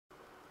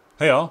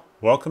Hey all,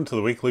 welcome to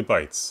the Weekly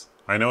Bites.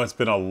 I know it's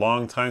been a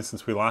long time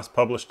since we last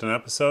published an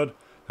episode,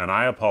 and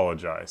I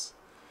apologize.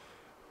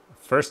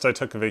 First I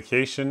took a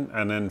vacation,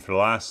 and then for the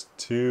last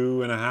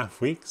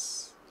 2.5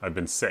 weeks, I've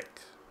been sick,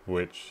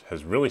 which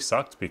has really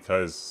sucked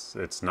because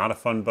it's not a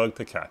fun bug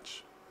to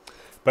catch.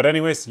 But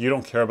anyways, you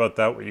don't care about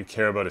that. What you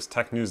care about is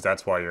tech news.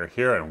 That's why you're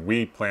here, and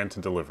we plan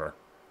to deliver.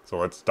 So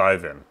let's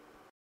dive in.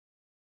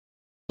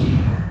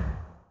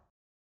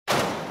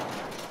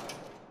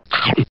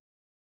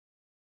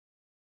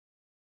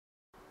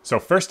 So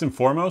first and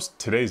foremost,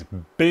 today's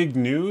big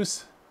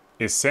news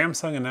is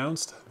Samsung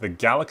announced the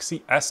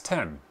Galaxy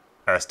S10,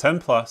 S10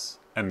 Plus,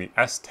 and the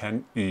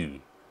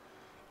S10e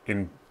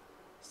in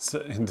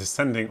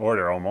descending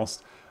order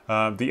almost.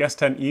 The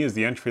S10e is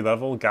the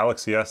entry-level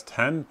Galaxy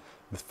S10,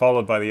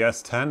 followed by the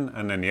S10,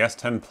 and then the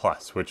S10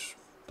 Plus, which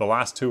the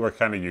last two we're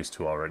kind of used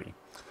to already.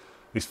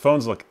 These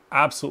phones look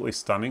absolutely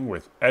stunning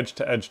with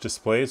edge-to-edge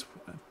displays,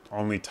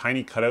 only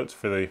tiny cutouts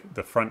for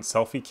the front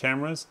selfie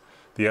cameras.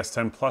 The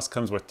S10 Plus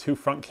comes with 2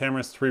 front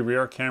cameras, 3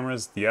 rear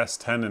cameras. The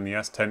S10 and the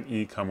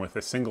S10e come with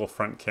a single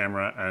front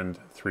camera and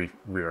 3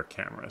 rear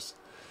cameras.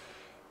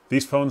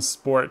 These phones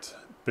sport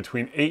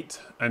between 8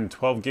 and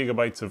 12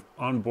 gigabytes of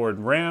onboard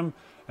RAM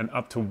and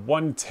up to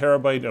 1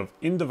 terabyte of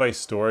in-device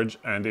storage.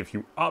 And if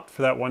you opt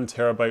for that 1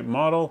 terabyte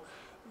model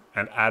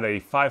and add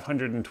a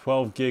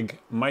 512 gig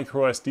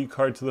micro SD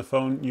card to the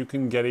phone, you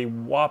can get a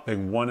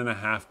whopping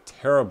 1.5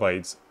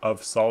 terabytes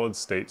of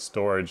solid-state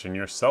storage in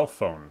your cell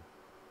phone.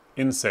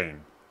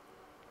 Insane.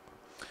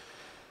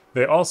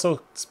 They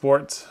also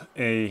sport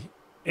a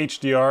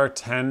HDR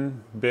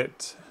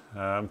 10-bit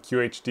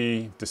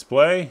QHD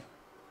display.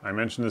 I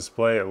mentioned the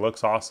display, it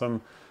looks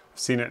awesome. I've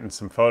seen it in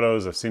some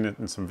photos, I've seen it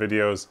in some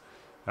videos.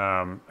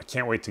 I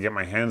can't wait to get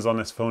my hands on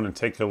this phone and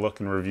take a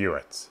look and review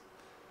it.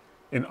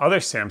 In other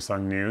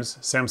Samsung news,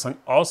 Samsung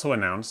also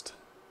announced,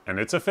 and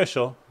it's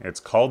official,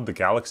 it's called the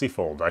Galaxy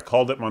Fold. I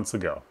called it months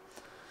ago.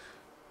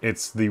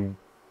 It's the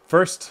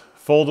first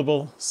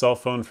foldable cell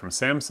phone from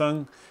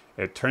Samsung.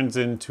 It turns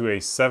into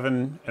a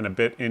 7 and a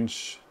bit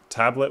inch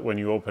tablet when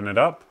you open it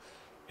up.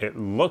 It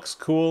looks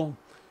cool.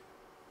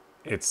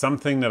 It's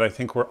something that I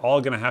think we're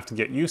all going to have to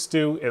get used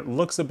to. It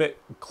looks a bit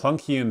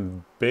clunky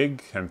and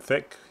big and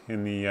thick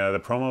in the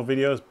promo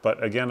videos,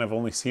 but again, I've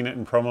only seen it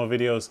in promo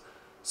videos,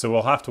 so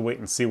we'll have to wait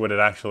and see what it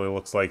actually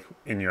looks like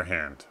in your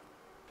hand.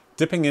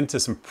 Dipping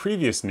into some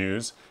previous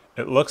news,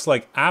 it looks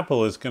like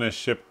Apple is going to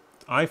ship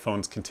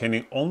iPhones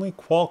containing only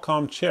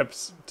Qualcomm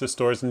chips to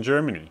stores in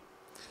Germany.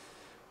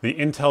 The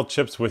Intel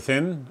chips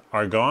within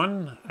are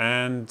gone,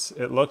 and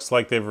it looks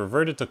like they've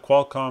reverted to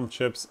Qualcomm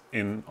chips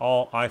in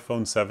all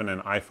iPhone 7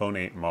 and iPhone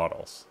 8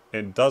 models.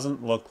 It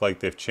doesn't look like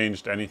they've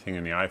changed anything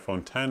in the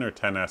iPhone 10 or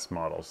 10s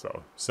models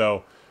though.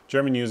 So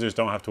German users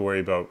don't have to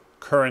worry about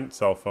current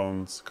cell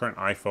phones, current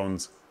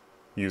iPhones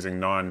using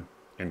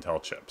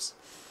non-Intel chips.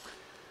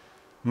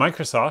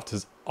 Microsoft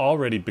has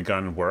already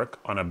begun work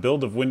on a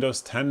build of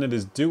Windows 10 that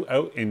is due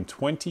out in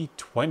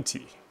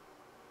 2020.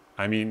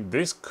 I mean,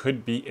 this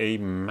could be a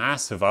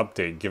massive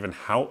update given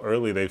how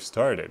early they've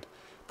started.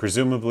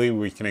 Presumably,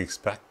 we can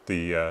expect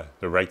the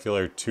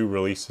regular 2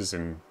 releases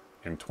in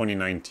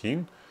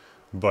 2019,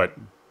 but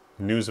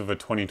news of a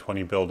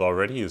 2020 build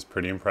already is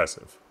pretty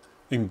impressive.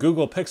 In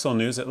Google Pixel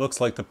news, it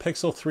looks like the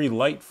Pixel 3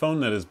 Lite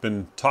phone that has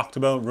been talked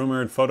about,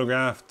 rumored,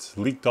 photographed,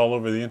 leaked all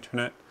over the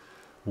internet,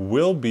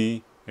 will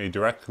be a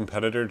direct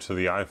competitor to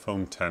the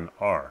iPhone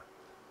XR.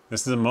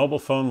 This is a mobile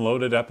phone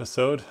loaded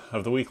episode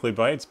of the Weekly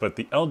Bites, but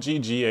the LG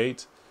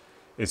G8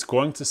 is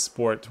going to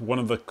sport one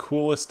of the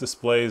coolest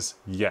displays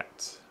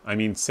yet. I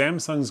mean,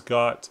 Samsung's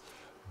got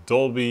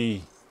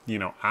Dolby,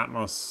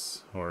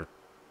 Atmos or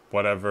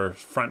whatever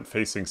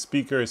front-facing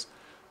speakers,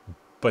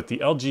 but the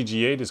LG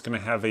G8 is going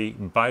to have a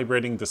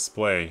vibrating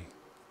display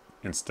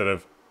instead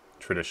of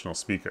traditional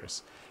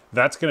speakers.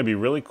 That's going to be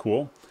really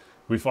cool.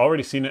 We've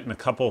already seen it in a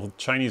couple of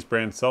Chinese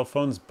brand cell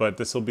phones, but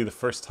this will be the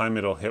first time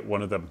it'll hit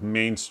one of the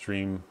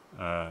mainstream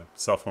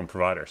cell phone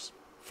providers.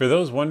 For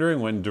those wondering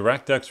when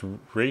DirectX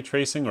ray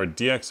tracing or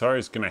DXR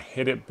is going to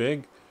hit it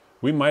big,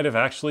 we might have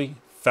actually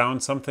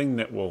found something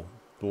that will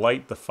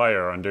light the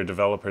fire under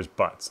developers'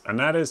 butts, and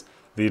that is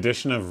the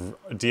addition of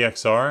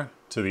DXR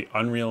to the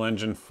Unreal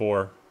Engine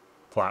 4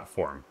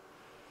 platform.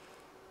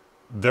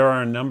 There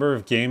are a number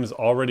of games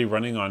already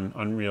running on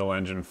Unreal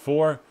Engine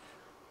 4.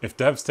 If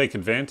devs take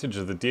advantage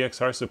of the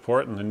DXR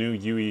support in the new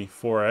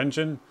UE4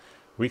 engine,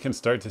 we can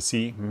start to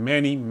see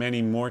many,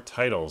 many more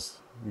titles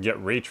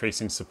get ray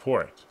tracing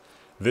support.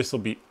 This will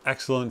be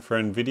excellent for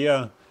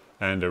NVIDIA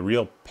and a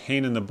real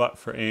pain in the butt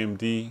for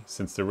AMD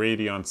since the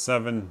Radeon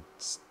 7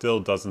 still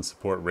doesn't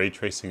support ray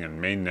tracing and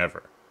may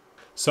never.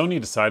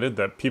 Sony decided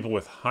that people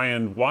with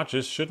high-end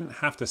watches shouldn't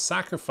have to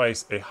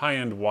sacrifice a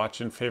high-end watch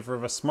in favor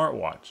of a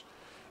smartwatch.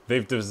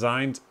 They've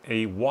designed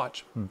a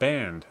watch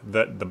band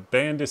that the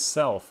band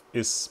itself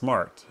is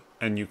smart,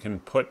 and you can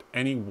put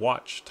any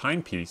watch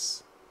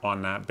timepiece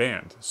on that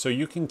band. So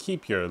you can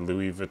keep your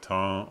Louis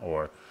Vuitton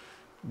or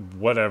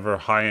whatever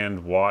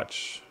high-end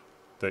watch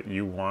that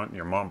you want,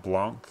 your Mont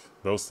Blanc,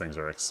 those things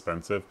are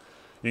expensive.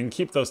 You can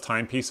keep those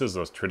timepieces,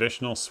 those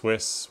traditional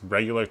Swiss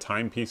regular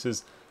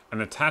timepieces,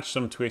 and attach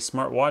them to a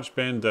smartwatch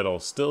band that'll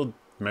still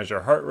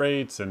measure heart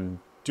rates and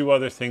do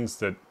other things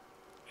that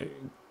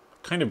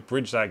kind of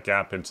bridge that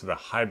gap into the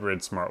hybrid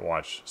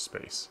smartwatch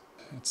space.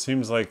 It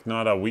seems like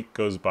not a week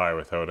goes by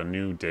without a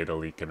new data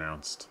leak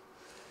announced.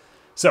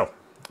 So,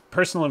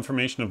 personal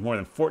information of more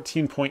than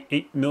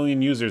 14.8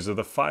 million users of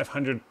the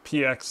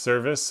 500px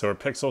service or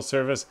pixel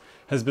service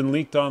has been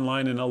leaked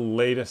online in a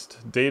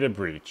latest data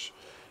breach.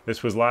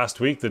 This was last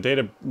week. The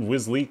data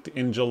was leaked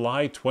in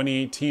July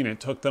 2018. It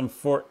took them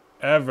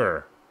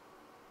forever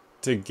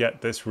to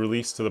get this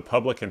released to the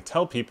public and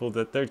tell people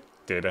that their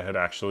data had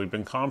actually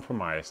been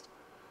compromised.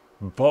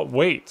 But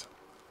wait,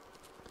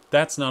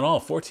 that's not all.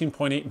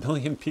 14.8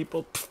 million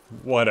people? Pfft,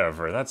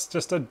 whatever. That's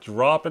just a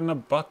drop in the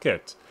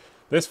bucket.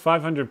 This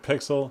 500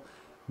 pixel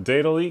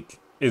data leak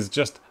is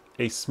just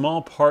a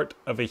small part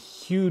of a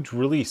huge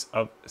release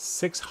of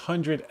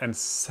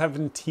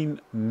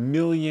 617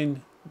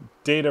 million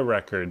data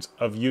records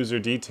of user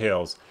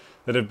details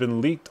that have been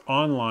leaked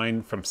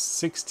online from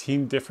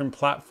 16 different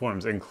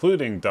platforms,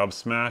 including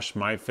Dubsmash,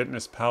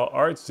 MyFitnessPal,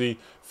 Artsy,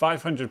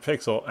 500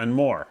 pixel, and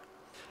more.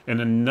 In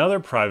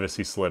another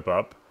privacy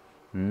slip-up,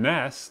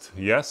 Nest,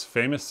 yes,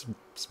 famous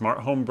smart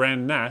home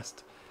brand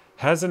Nest,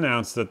 has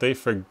announced that they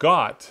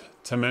forgot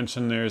to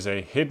mention there's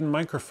a hidden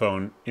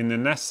microphone in the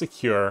Nest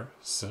Secure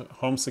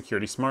Home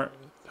Security Smart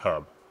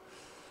Hub.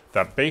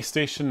 That base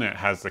station that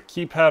has the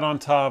keypad on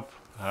top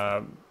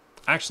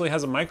actually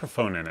has a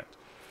microphone in it.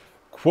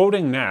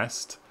 Quoting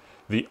Nest,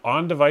 the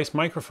on-device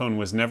microphone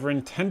was never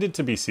intended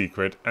to be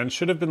secret and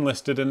should have been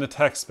listed in the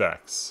tech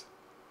specs.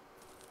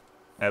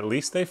 At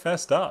least they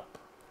fessed up.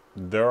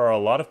 There are a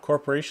lot of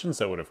corporations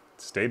that would have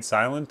stayed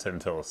silent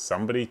until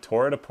somebody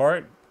tore it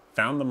apart,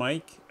 found the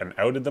mic, and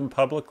outed them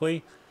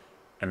publicly,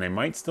 and they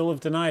might still have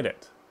denied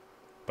it.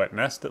 But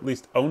Nest at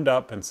least owned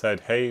up and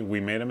said, hey, we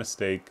made a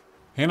mistake.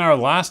 In our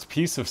last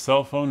piece of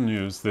cell phone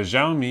news, the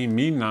Xiaomi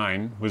Mi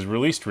 9 was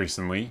released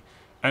recently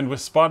and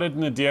was spotted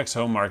in the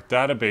DxOMark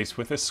database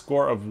with a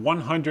score of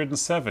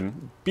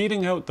 107,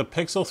 beating out the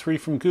Pixel 3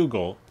 from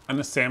Google and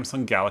the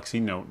Samsung Galaxy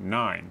Note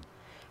 9.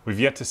 We've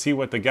yet to see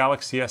what the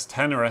Galaxy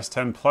S10 or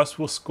S10 Plus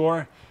will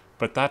score,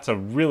 but that's a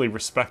really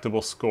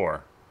respectable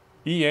score.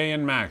 EA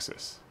and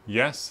Maxis.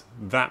 Yes,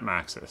 that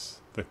Maxis.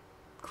 The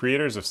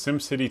creators of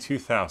SimCity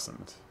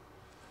 2000.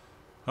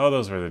 Oh,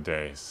 those were the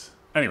days.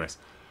 Anyways,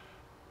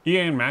 EA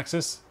and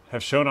Maxis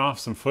have shown off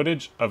some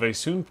footage of a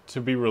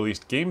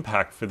soon-to-be-released game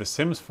pack for The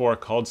Sims 4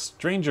 called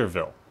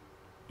Strangerville.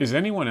 Is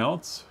anyone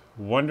else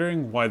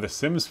wondering why The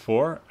Sims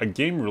 4, a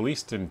game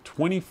released in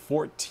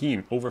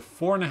 2014, over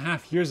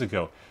 4.5 years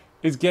ago,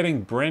 is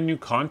getting brand new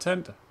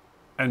content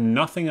and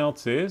nothing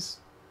else is?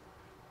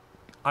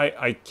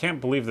 I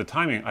can't believe the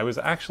timing. I was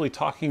actually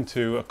talking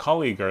to a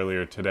colleague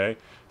earlier today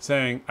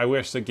saying I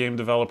wish that game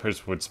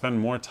developers would spend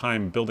more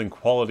time building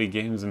quality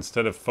games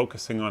instead of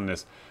focusing on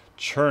this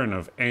churn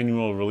of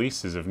annual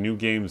releases of new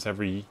games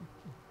every,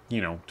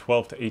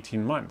 12 to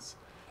 18 months.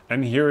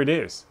 And here it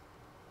is.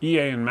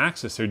 EA and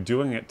Maxis are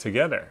doing it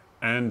together.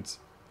 And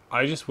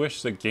I just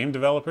wish that game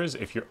developers,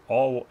 if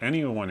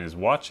anyone is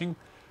watching,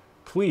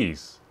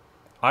 please,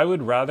 I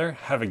would rather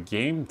have a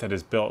game that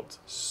is built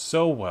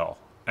so well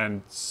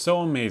and so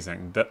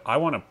amazing that I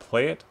want to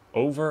play it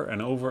over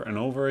and over and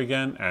over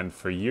again and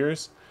for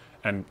years.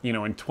 And,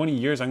 in 20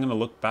 years, I'm going to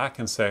look back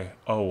and say,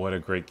 oh, what a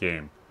great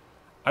game.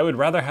 I would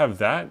rather have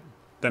that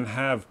than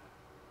have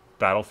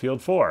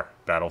Battlefield 4,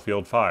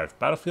 Battlefield 5,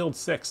 Battlefield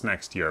 6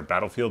 next year,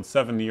 Battlefield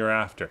 7 the year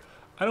after.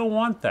 I don't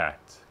want that.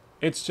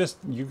 It's just,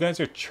 you guys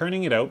are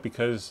churning it out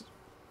because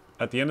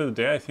at the end of the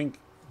day, I think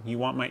you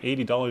want my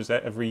 $80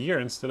 every year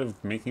instead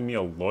of making me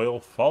a loyal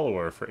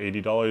follower for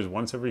 $80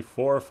 once every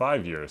 4 or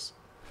 5 years.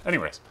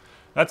 Anyways,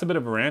 that's a bit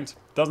of a rant.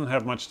 Doesn't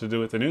have much to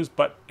do with the news,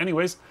 but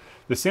anyways,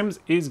 The Sims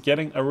is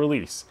getting a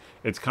release.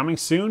 It's coming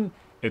soon.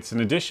 It's an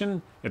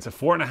edition. It's a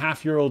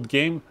 4.5-year-old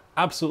game.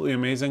 Absolutely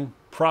amazing.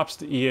 Props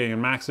to EA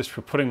and Maxis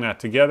for putting that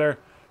together.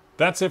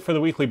 That's it for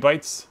the Weekly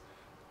Bites.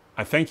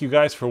 I thank you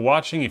guys for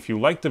watching. If you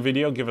liked the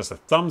video, give us a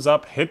thumbs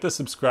up, hit the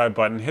subscribe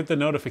button, hit the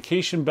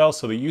notification bell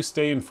so that you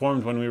stay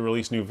informed when we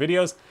release new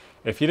videos.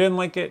 If you didn't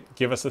like it,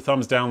 give us a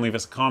thumbs down, leave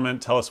us a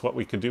comment, tell us what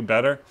we could do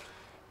better.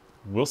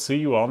 We'll see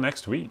you all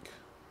next week.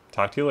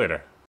 Talk to you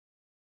later.